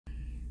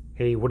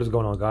Hey, what is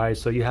going on,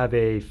 guys? So you have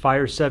a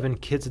Fire 7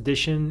 Kids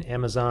Edition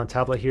Amazon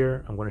tablet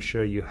here. I'm going to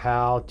show you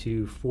how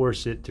to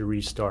force it to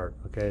restart.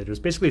 Okay, there's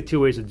basically two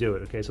ways to do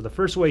it. Okay, so the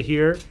first way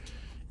here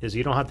is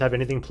you don't have to have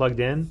anything plugged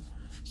in.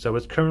 So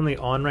it's currently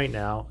on right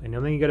now, and the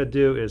only thing you got to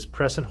do is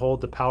press and hold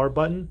the power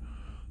button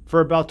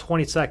for about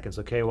 20 seconds.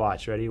 Okay,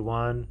 watch. Ready?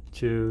 1,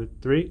 2,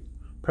 3.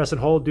 Press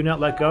and hold. Do not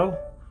let go.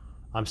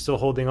 I'm still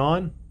holding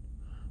on.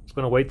 It's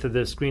going to wait till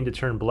the screen to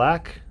turn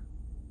black.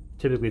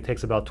 Typically it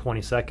takes about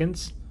 20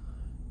 seconds.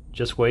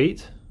 Just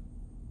wait.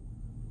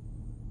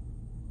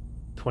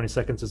 20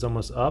 seconds is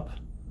almost up.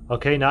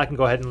 Okay, now I can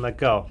go ahead and let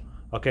go.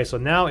 Okay, so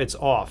now it's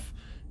off.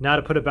 Now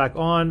to put it back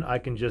on, I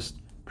can just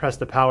press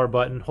the power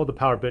button, hold the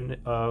power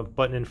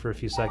button in for a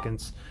few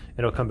seconds, and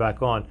it'll come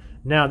back on.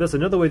 Now, there's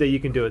another way that you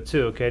can do it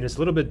too, okay? And it's a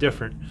little bit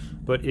different.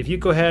 But if you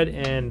go ahead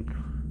and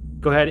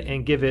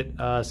give it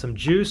some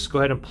juice, go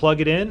ahead and plug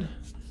it in,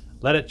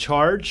 let it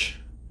charge,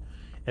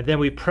 and then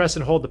we press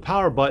and hold the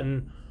power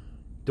button.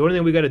 The only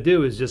thing we got to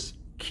do is just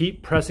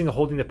keep pressing and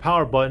holding the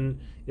power button.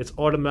 It's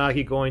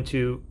automatically going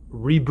to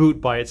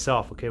reboot by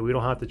itself. Okay, we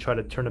don't have to try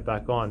to turn it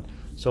back on.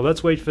 So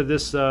let's wait for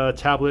this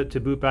tablet to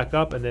boot back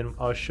up, and then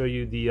I'll show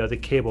you the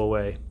cable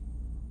way.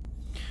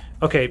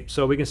 Okay,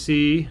 so we can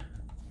see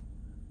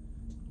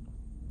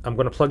I'm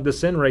going to plug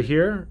this in right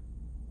here.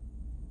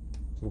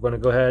 We're going to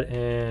go ahead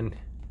and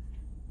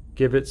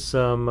give it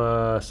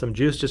some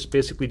juice. Just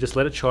basically just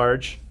let it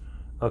charge.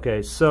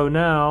 Okay, so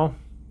now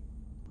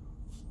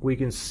we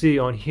can see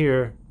on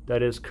here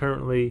that is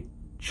currently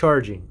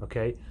charging.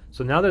 Okay,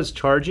 so now that it's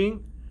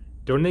charging,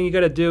 the only thing you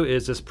got to do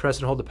is just press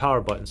and hold the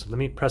power button. So let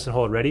me press and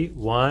hold. Ready?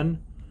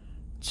 1,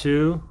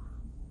 2,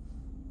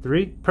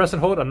 3. Press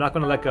and hold. I'm not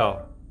going to let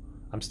go.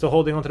 I'm still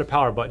holding onto the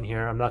power button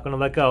here. I'm not going to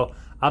let go.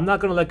 I'm not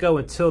going to let go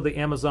until the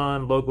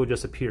Amazon logo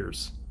just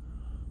appears.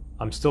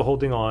 I'm still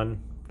holding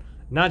on.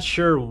 Not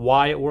sure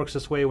why it works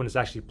this way when it's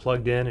actually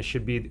plugged in. It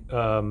should be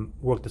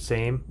work the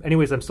same.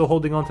 Anyways, I'm still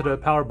holding onto the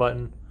power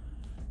button.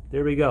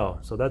 There we go.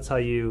 So that's how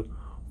you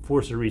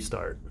force a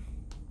restart.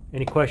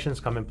 Any questions?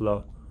 Comment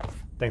below.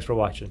 Thanks for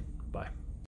watching.